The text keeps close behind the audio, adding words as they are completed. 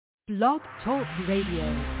Blog Talk Radio.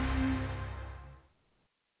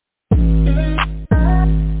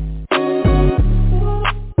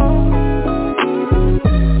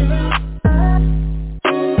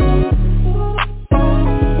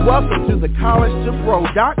 Welcome to the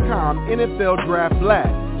College2Pro.com NFL Draft Blast,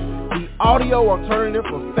 the audio alternative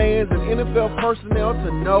for fans and NFL personnel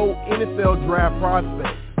to know NFL draft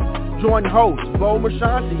prospects. Join host Bo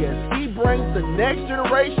Marchionte as he brings the next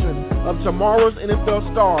generation of tomorrow's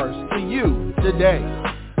NFL stars to you today.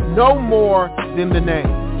 No more than the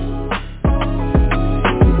name.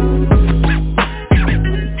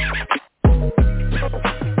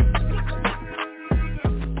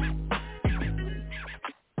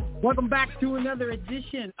 Welcome back to another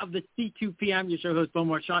edition of the C2P. I'm your show host, Bo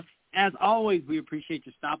Marchionte. As always, we appreciate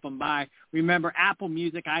you stopping by. Remember, Apple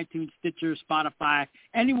Music, iTunes, Stitcher, Spotify,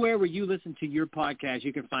 anywhere where you listen to your podcast,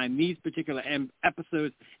 you can find these particular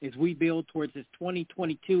episodes as we build towards this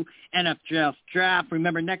 2022 NFL Draft.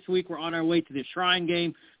 Remember, next week we're on our way to the Shrine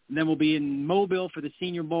Game, and then we'll be in Mobile for the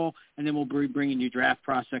Senior Bowl, and then we'll be bringing you draft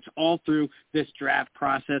prospects all through this draft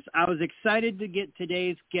process. I was excited to get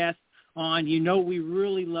today's guest on. You know, we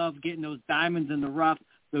really love getting those diamonds in the rough,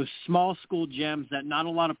 those small school gems that not a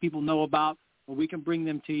lot of people know about, but we can bring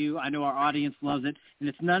them to you. I know our audience loves it. And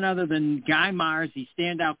it's none other than Guy Myers, the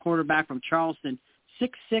standout quarterback from Charleston, 6'6",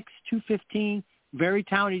 215, very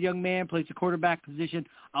talented young man, plays the quarterback position.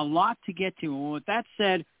 A lot to get to. And with that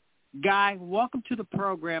said, Guy, welcome to the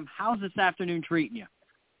program. How's this afternoon treating you?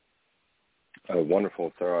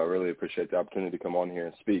 Wonderful, sir. I really appreciate the opportunity to come on here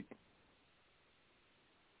and speak.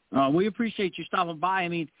 We appreciate you stopping by. I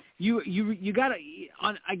mean, you got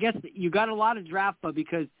I guess you got a lot of draft, but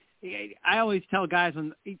because I always tell guys,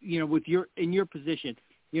 with in your position,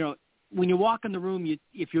 when you walk in the room,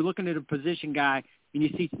 if you're looking at a position guy and you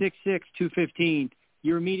see 6'6", 215,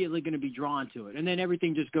 you're immediately going to be drawn to it, and then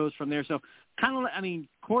everything just goes from there. So,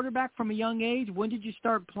 quarterback from a young age. When did you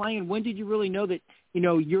start playing? When did you really know that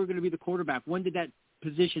you're going to be the quarterback? When did that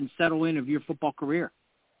position settle in of your football career?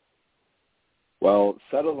 Well,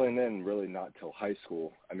 settling in really not till high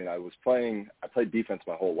school. I mean, I played defense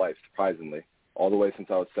my whole life, surprisingly. All the way since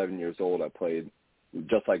I was 7 years old, I played,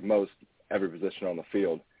 just like most, every position on the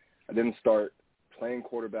field. I didn't start playing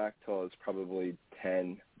quarterback till I was probably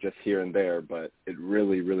 10, just here and there, but it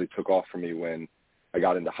really, really took off for me when I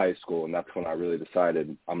got into high school, and that's when I really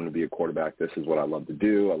decided I'm going to be a quarterback. This is what I love to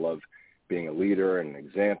do. I love being a leader and an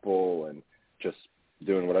example and just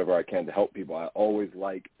doing whatever I can to help people. I always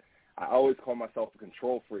call myself a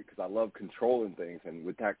control freak because I love controlling things. And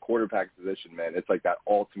with that quarterback position, man, it's like that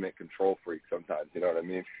ultimate control freak sometimes. You know what I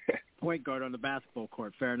mean? Point guard on the basketball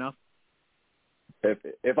court. Fair enough.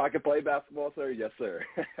 If I could play basketball, sir, yes, sir.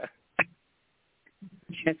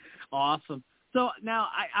 Awesome. So now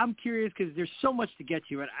I'm curious because there's so much to get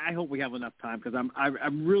to, and I hope we have enough time because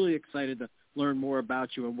I'm really excited to learn more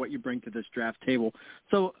about you and what you bring to this draft table.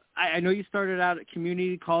 So I know you started out at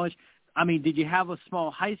community college. I mean, did you have a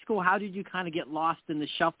small high school? How did you kind of get lost in the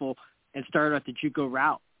shuffle and start out the JUCO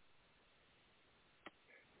route?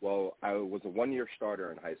 Well, I was a one-year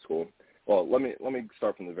starter in high school. Well, let me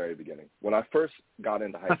start from the very beginning. When I first got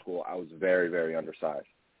into high school, I was very, very undersized.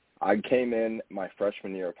 I came in my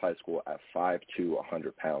freshman year of high school at 5'2",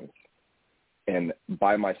 100 pounds. And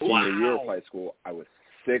by my senior year of high school, I was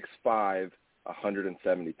 6'5",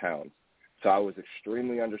 170 pounds. So I was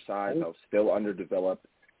extremely undersized. I was still underdeveloped.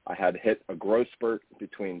 I had hit a growth spurt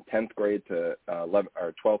between 10th grade to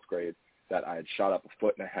 12th grade that I had shot up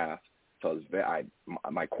 1.5 feet. So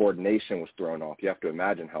my coordination was thrown off. You have to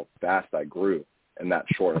imagine how fast I grew in that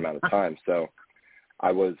short amount of time. So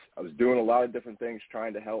I was doing a lot of different things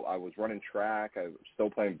trying to help. I was running track. I was still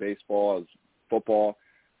playing baseball. I was football.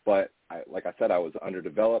 But like I said, I was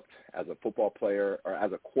underdeveloped as a football player, or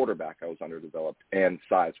as a quarterback, I was underdeveloped and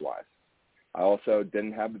size-wise. I also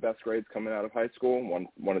didn't have the best grades coming out of high school.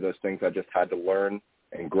 One of those things I just had to learn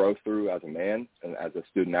and grow through as a man, and as a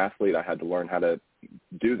student athlete, I had to learn how to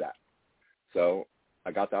do that. So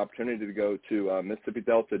I got the opportunity to go to Mississippi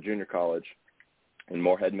Delta Junior College in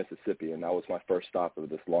Moorhead, Mississippi, and that was my first stop of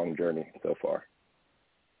this long journey so far.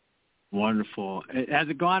 Wonderful. Has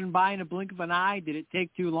it gone by in a blink of an eye? Did it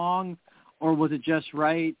take too long, or was it just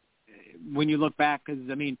right when you look back? Because,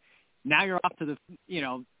 I mean, now you're off to the,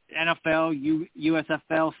 NFL,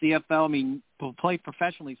 USFL, CFL. I mean, play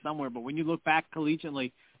professionally somewhere, but when you look back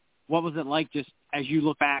collegiately, what was it like just as you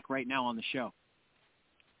look back right now on the show?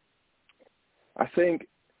 I think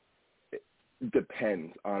it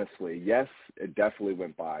depends, honestly. Yes, it definitely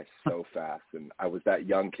went by so fast, and I was that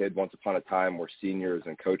young kid once upon a time where seniors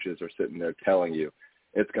and coaches are sitting there telling you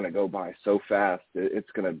it's going to go by so fast. It's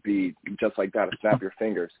going to be just like that, a snap your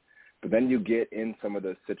fingers. But then you get in some of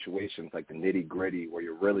those situations like the nitty-gritty where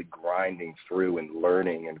you're really grinding through and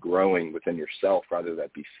learning and growing within yourself, rather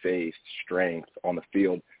that be faith, strength on the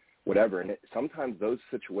field, whatever. And sometimes those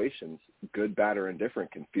situations, good, bad, or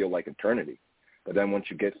indifferent, can feel like eternity. But then once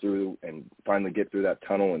you get through and finally get through that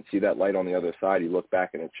tunnel and see that light on the other side, you look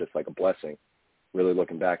back and it's just like a blessing, really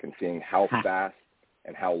looking back and seeing how fast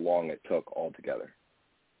and how long it took altogether.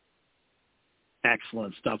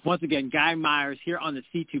 Excellent stuff. Once again, Guy Myers here on the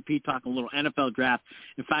C2P talking a little NFL draft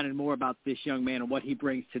and finding more about this young man and what he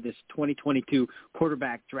brings to this 2022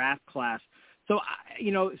 quarterback draft class. So,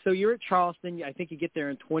 so you're at Charleston. I think you get there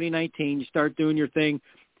in 2019. You start doing your thing.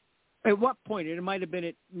 At what point, it might have been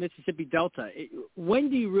at Mississippi Delta, when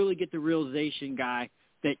do you really get the realization, Guy,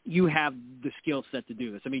 that you have the skill set to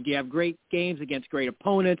do this? I mean, do you have great games against great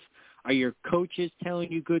opponents? Are your coaches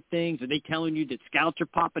telling you good things? Are they telling you that scouts are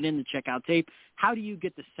popping in to check out tape? How do you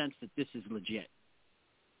get the sense that this is legit?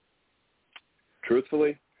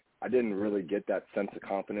 Truthfully, I didn't really get that sense of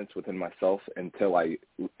confidence within myself until I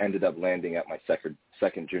ended up landing at my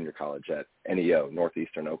second junior college at NEO,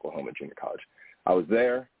 Northeastern Oklahoma Junior College. I was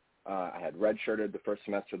there. I had redshirted the first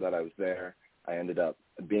semester that I was there. I ended up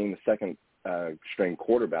being the second string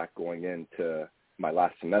quarterback going into my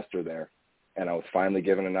last semester there, and I was finally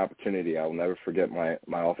given an opportunity. I will never forget my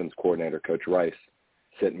offense coordinator, Coach Rice,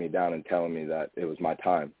 sitting me down and telling me that it was my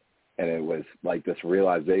time. And it was like this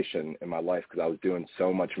realization in my life, because I was doing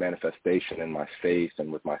so much manifestation in my faith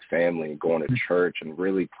and with my family and going to church and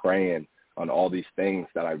really praying on all these things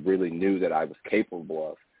that I really knew that I was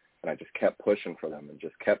capable of. And I just kept pushing for them and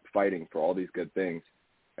just kept fighting for all these good things.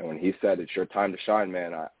 And when he said, it's your time to shine,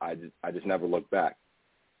 man, I just never looked back.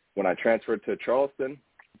 When I transferred to Charleston,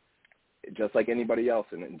 just like anybody else,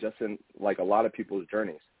 and just in like a lot of people's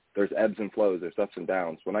journeys, there's ebbs and flows, there's ups and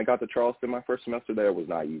downs. When I got to Charleston, my first semester there was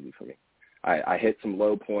not easy for me. I hit some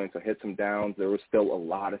low points, I hit some downs. There was still a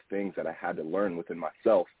lot of things that I had to learn within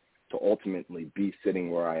myself to ultimately be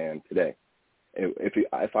sitting where I am today.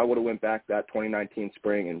 If I would have went back that 2019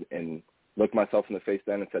 spring and looked myself in the face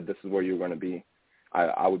then and said, this is where you're going to be,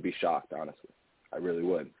 I would be shocked, honestly. I really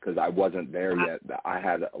would, because I wasn't there yet. I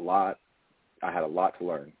had a lot to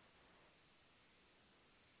learn.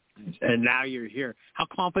 And now you're here. How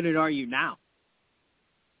confident are you now?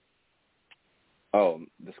 Oh,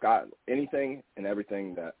 anything and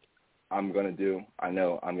everything that I'm going to do, I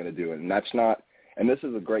know I'm going to do it. And this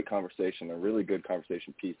is a great conversation, a really good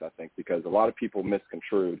conversation piece, I think, because a lot of people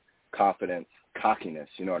misconstrued confidence, cockiness,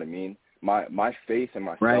 you know what I mean? My faith in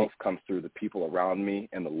myself comes through the people around me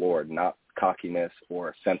and the Lord, not cockiness or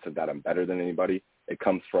a sense of that I'm better than anybody. It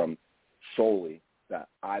comes from solely that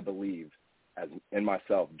I believe in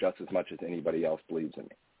myself just as much as anybody else believes in me.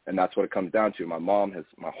 And that's what it comes down to. My mom has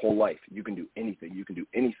my whole life, you can do anything, you can do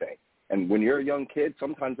anything. And when you're a young kid,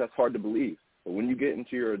 sometimes that's hard to believe. But when you get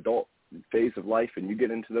into your adult phase of life and you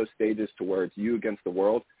get into those stages to where it's you against the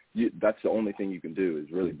world, that's the only thing you can do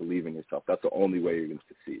is really believe in yourself. That's the only way you're going to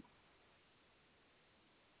succeed.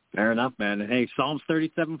 Fair enough, man. And hey, Psalms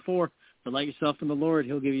 37:4, delight yourself in the Lord.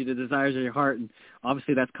 He'll give you the desires of your heart. And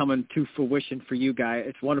obviously that's coming to fruition for you, Guy.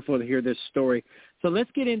 It's wonderful to hear this story. So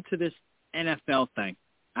let's get into this NFL thing.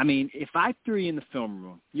 I mean, if I threw you in the film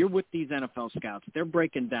room, you're with these NFL scouts, they're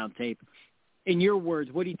breaking down tape. In your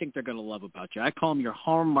words, what do you think they're going to love about you? I call them your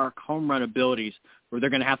hallmark home run abilities, where they're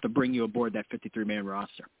going to have to bring you aboard that 53-man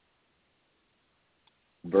roster.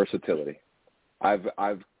 Versatility. I've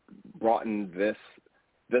brought in this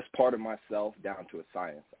part of myself down to a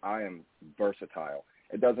science. I am versatile.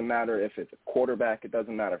 It doesn't matter if it's a quarterback. It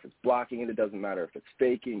doesn't matter if it's blocking it. It doesn't matter if it's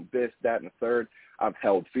faking this, that, and the third. I've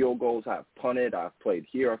held field goals. I've punted. I've played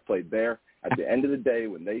here. I've played there. At the end of the day,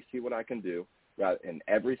 when they see what I can do, in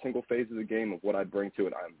every single phase of the game of what I bring to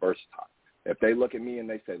it, I'm versatile. If they look at me and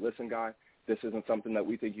they say, listen, Guy, this isn't something that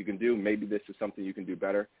we think you can do. Maybe this is something you can do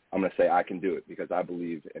better. I'm going to say I can do it because I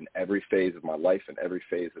believe in every phase of my life and every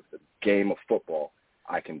phase of the game of football,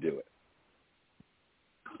 I can do it.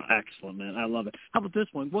 Excellent, man. I love it. How about this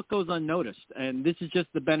one? What goes unnoticed? And this is just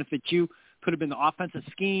the benefit you could have been the offensive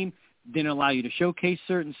scheme, didn't allow you to showcase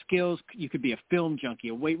certain skills. You could be a film junkie,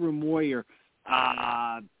 a weight room warrior,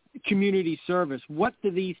 community service. What do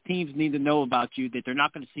these teams need to know about you that they're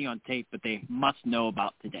not going to see on tape, but they must know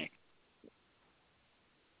about today?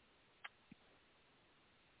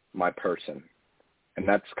 My person. And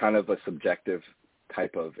that's kind of a subjective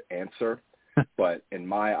type of answer. But in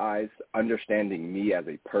my eyes, understanding me as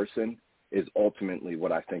a person is ultimately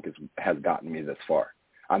what I think has gotten me this far.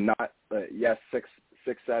 I'm not, 6'7",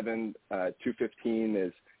 215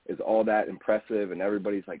 is all that impressive, and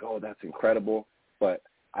everybody's like, oh, that's incredible. But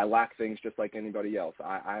I lack things just like anybody else.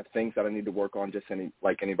 I have things that I need to work on just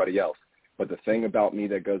like anybody else. But the thing about me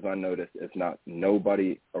that goes unnoticed is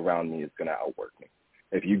nobody around me is going to outwork me.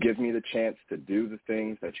 If you give me the chance to do the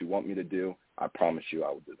things that you want me to do, I promise you I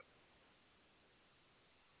will do them.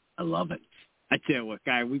 I love it. I tell you what,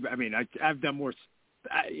 Guy, I've done more.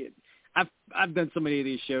 I've done so many of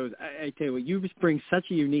these shows. I tell you what, you just bring such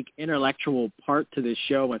a unique intellectual part to this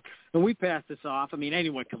show, and we pass this off. I mean,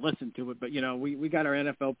 anyone can listen to it, but we got our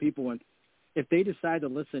NFL people, and if they decide to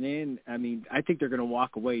listen in, I mean, I think they're going to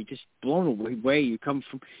walk away just blown away. You come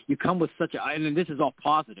with such a, and this is all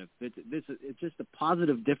positive. It's just a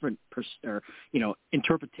positive, different,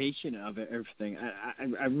 interpretation of everything.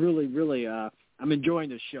 I really, I'm enjoying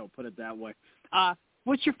this show. Put it that way.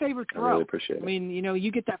 What's your favorite throw? I really appreciate it. I mean,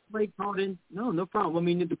 you get that play called in. No problem. I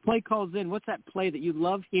mean, if the play calls in, what's that play that you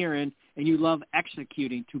love hearing and you love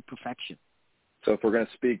executing to perfection? So if we're going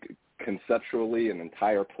to speak conceptually an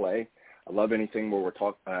entire play, I love anything where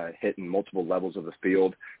we're hitting multiple levels of the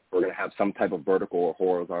field. We're going to have some type of vertical or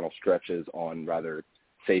horizontal stretches on rather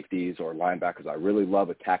safeties or linebackers. I really love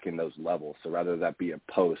attacking those levels. So rather that be a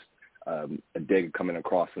post, a dig coming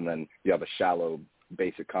across, and then you have a shallow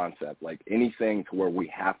basic concept, like anything to where we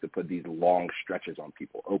have to put these long stretches on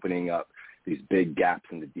people, opening up these big gaps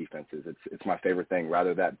in the defenses. It's my favorite thing.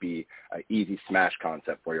 Rather that be an easy smash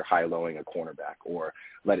concept where you're high-lowing a cornerback, or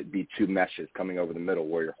let it be two meshes coming over the middle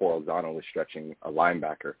where you're horizontally stretching a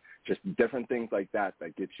linebacker. Just different things like that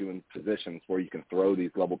get you in positions where you can throw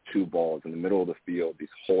these level 2 balls in the middle of the field, these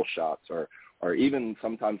hole shots, or even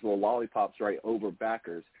sometimes little lollipops right over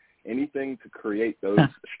backers. Anything to create those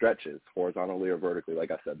stretches horizontally or vertically,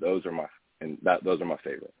 like I said, those are my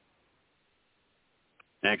favorite.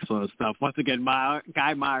 Excellent stuff. Once again,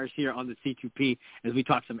 Guy Myers here on the C2P as we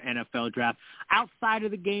talk some NFL draft. Outside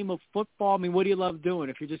of the game of football, I mean, what do you love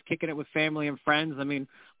doing? If you're just kicking it with family and friends, I mean,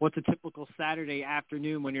 what's a typical Saturday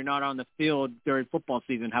afternoon when you're not on the field during football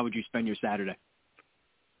season? How would you spend your Saturday?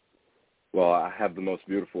 Well, I have the most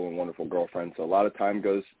beautiful and wonderful girlfriend, so a lot of time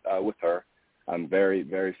goes with her. I'm very,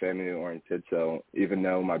 very family-oriented, so even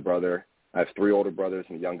though I have 3 older brothers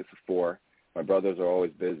and the youngest of 4, my brothers are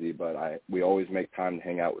always busy, but we always make time to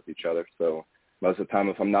hang out with each other. So most of the time,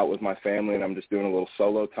 if I'm not with my family and I'm just doing a little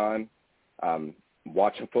solo time,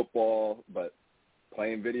 watching football, but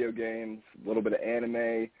playing video games, a little bit of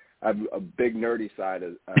anime. I have a big nerdy side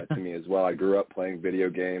to me as well. I grew up playing video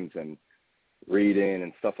games and reading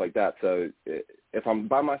and stuff like that. So if I'm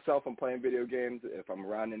by myself, I'm playing video games. If I'm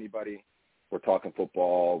around anybody, we're talking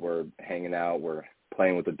football, we're hanging out, we're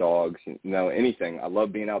playing with the dogs, anything. I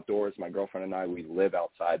love being outdoors. My girlfriend and I, we live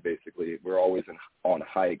outside basically. We're always on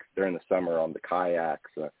hikes during the summer on the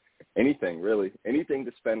kayaks, anything really. Anything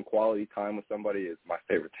to spend quality time with somebody is my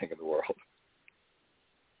favorite thing in the world.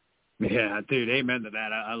 Yeah, dude, amen to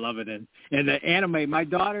that. I love it. And the anime, my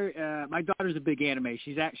daughter's a big anime.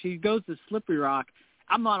 She goes to Slippery Rock.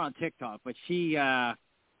 I'm not on TikTok, but she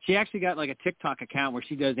actually got like a TikTok account where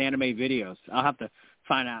she does anime videos. I'll have to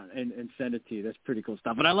find out and send it to you. That's pretty cool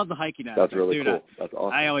stuff. But I love the hiking aspect. That's really dude, cool. That's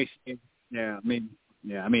awesome. I always,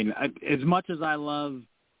 as much as I love,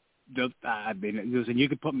 listen, you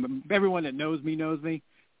could put everyone that knows me.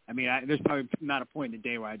 I mean, there's probably not a point in the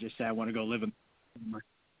day where I just say I want to go live in.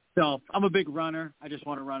 So I'm a big runner. I just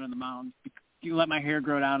want to run in the mountains. You let my hair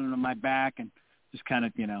grow down into my back and just kind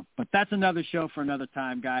of, but that's another show for another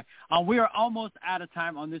time, Guy. We are almost out of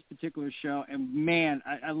time on this particular show, and man,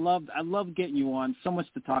 I love getting you on. So much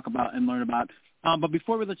to talk about and learn about. But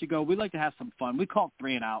before we let you go, we'd like to have some fun. We call it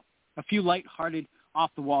 3 and Out. A few lighthearted,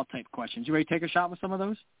 off-the-wall type questions. You ready to take a shot with some of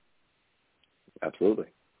those? Absolutely.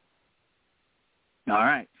 All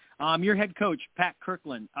right. Your head coach, Pat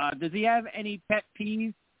Kirkland, does he have any pet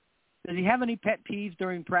peeves? Does he have any pet peeves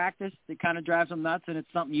during practice that kind of drives him nuts, and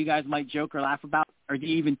it's something you guys might joke or laugh about, or do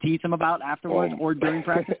you even tease him about afterwards or during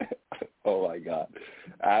practice? Oh, my God.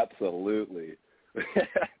 Absolutely.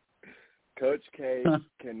 Coach K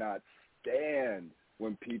cannot stand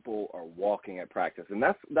when people are walking at practice, and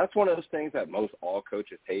that's one of those things that most all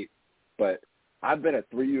coaches hate, but I've been at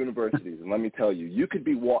 3 universities, and let me tell you, you could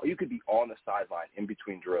be on the sideline in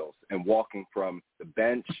between drills and walking from the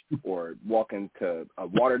bench or walking to a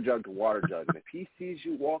water jug to water jug. And if he sees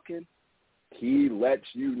you walking, he lets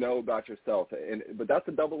you know about yourself. But that's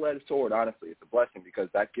a double-edged sword, honestly. It's a blessing because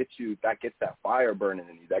that gets that fire burning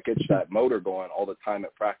in you. That gets that motor going all the time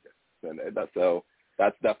at practice. And so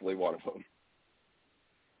that's definitely one of them.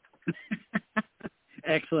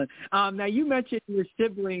 Excellent. Now, you mentioned your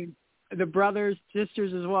siblings, the brothers,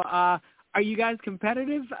 sisters as well. Are you guys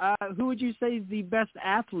competitive? Who would you say is the best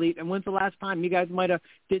athlete, and when's the last time you guys might have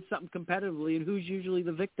did something competitively, and who's usually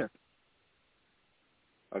the victor?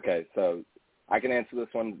 Okay, so I can answer this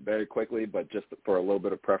one very quickly, but just for a little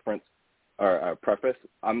bit of preface,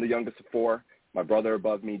 I'm the youngest of four. My brother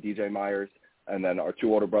above me, DJ Myers, and then our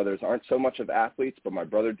two older brothers aren't so much of athletes, but my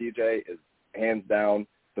brother DJ is hands down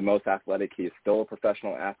the most athletic. He is still a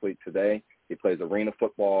professional athlete today. He plays arena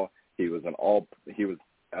football. He was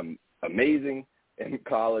amazing in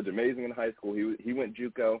college, amazing in high school. He went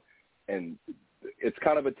JUCO, and it's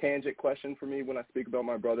kind of a tangent question for me when I speak about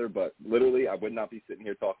my brother, but literally I would not be sitting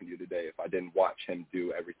here talking to you today if I didn't watch him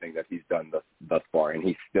do everything that he's done thus far, and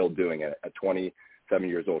he's still doing it. At 27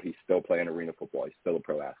 years old, he's still playing arena football. He's still a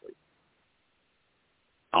pro athlete.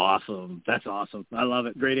 Awesome. That's awesome. I love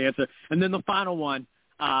it. Great answer. And then the final one,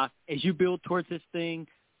 as you build towards this thing,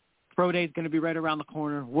 Pro Day is going to be right around the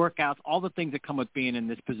corner, workouts, all the things that come with being in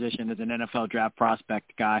this position as an NFL draft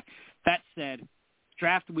prospect guy. That said,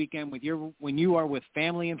 draft weekend, when you are with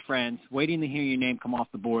family and friends, waiting to hear your name come off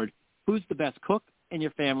the board, who's the best cook in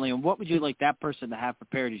your family, and what would you like that person to have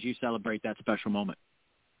prepared as you celebrate that special moment?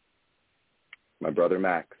 My brother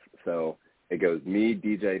Max. So it goes me,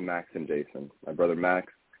 DJ, Max, and Jason. My brother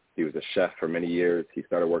Max, he was a chef for many years. He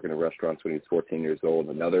started working in restaurants when he was 14 years old.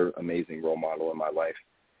 Another amazing role model in my life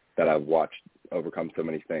that I've watched overcome so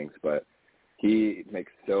many things. But he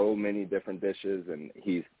makes so many different dishes, and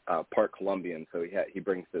he's part Colombian, so he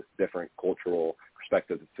brings this different cultural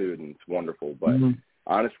perspective to food, and it's wonderful. But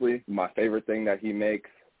honestly, my favorite thing that he makes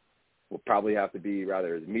will probably have to be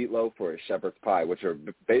rather his meatloaf or his shepherd's pie, which are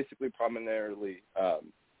basically primarily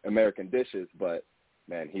American dishes, but,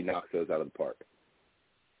 man, he knocks those out of the park.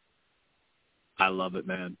 I love it,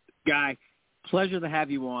 man. Guy, pleasure to have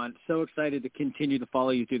you on. So excited to continue to follow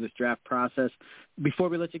you through this draft process. Before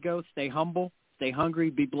we let you go, stay humble, stay hungry,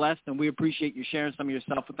 be blessed, and we appreciate you sharing some of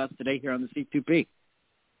yourself with us today here on the C2P.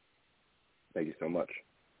 Thank you so much.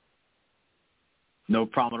 No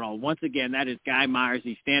problem at all. Once again, that is Guy Myers,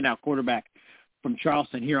 the standout quarterback from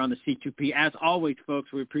Charleston here on the C2P. As always,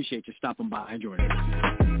 folks, we appreciate you stopping by and joining us.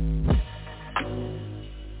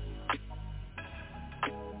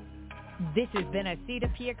 This has been a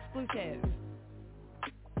C2P exclusive.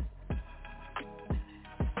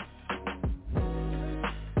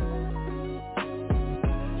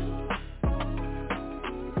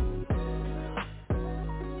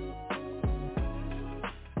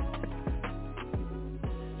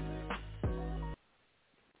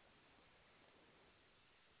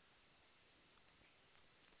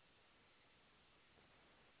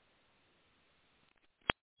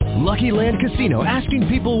 Lucky Land Casino, asking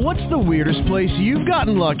people, what's the weirdest place you've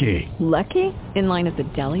gotten lucky? Lucky? In line at the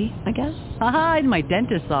deli, I guess? Aha, in my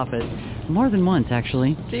dentist's office. More than once,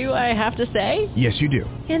 actually. Do I have to say? Yes, you do.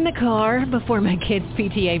 In the car before my kids'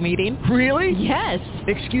 PTA meeting. Really? Yes.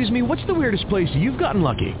 Excuse me, what's the weirdest place you've gotten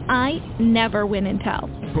lucky? I never win and tell.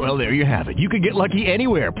 Well, there you have it. You can get lucky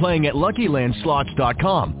anywhere, playing at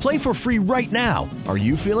LuckyLandSlots.com. Play for free right now. Are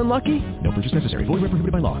you feeling lucky? No purchase necessary. Void where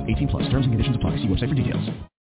prohibited by law. 18+. Terms and conditions apply. See website for details.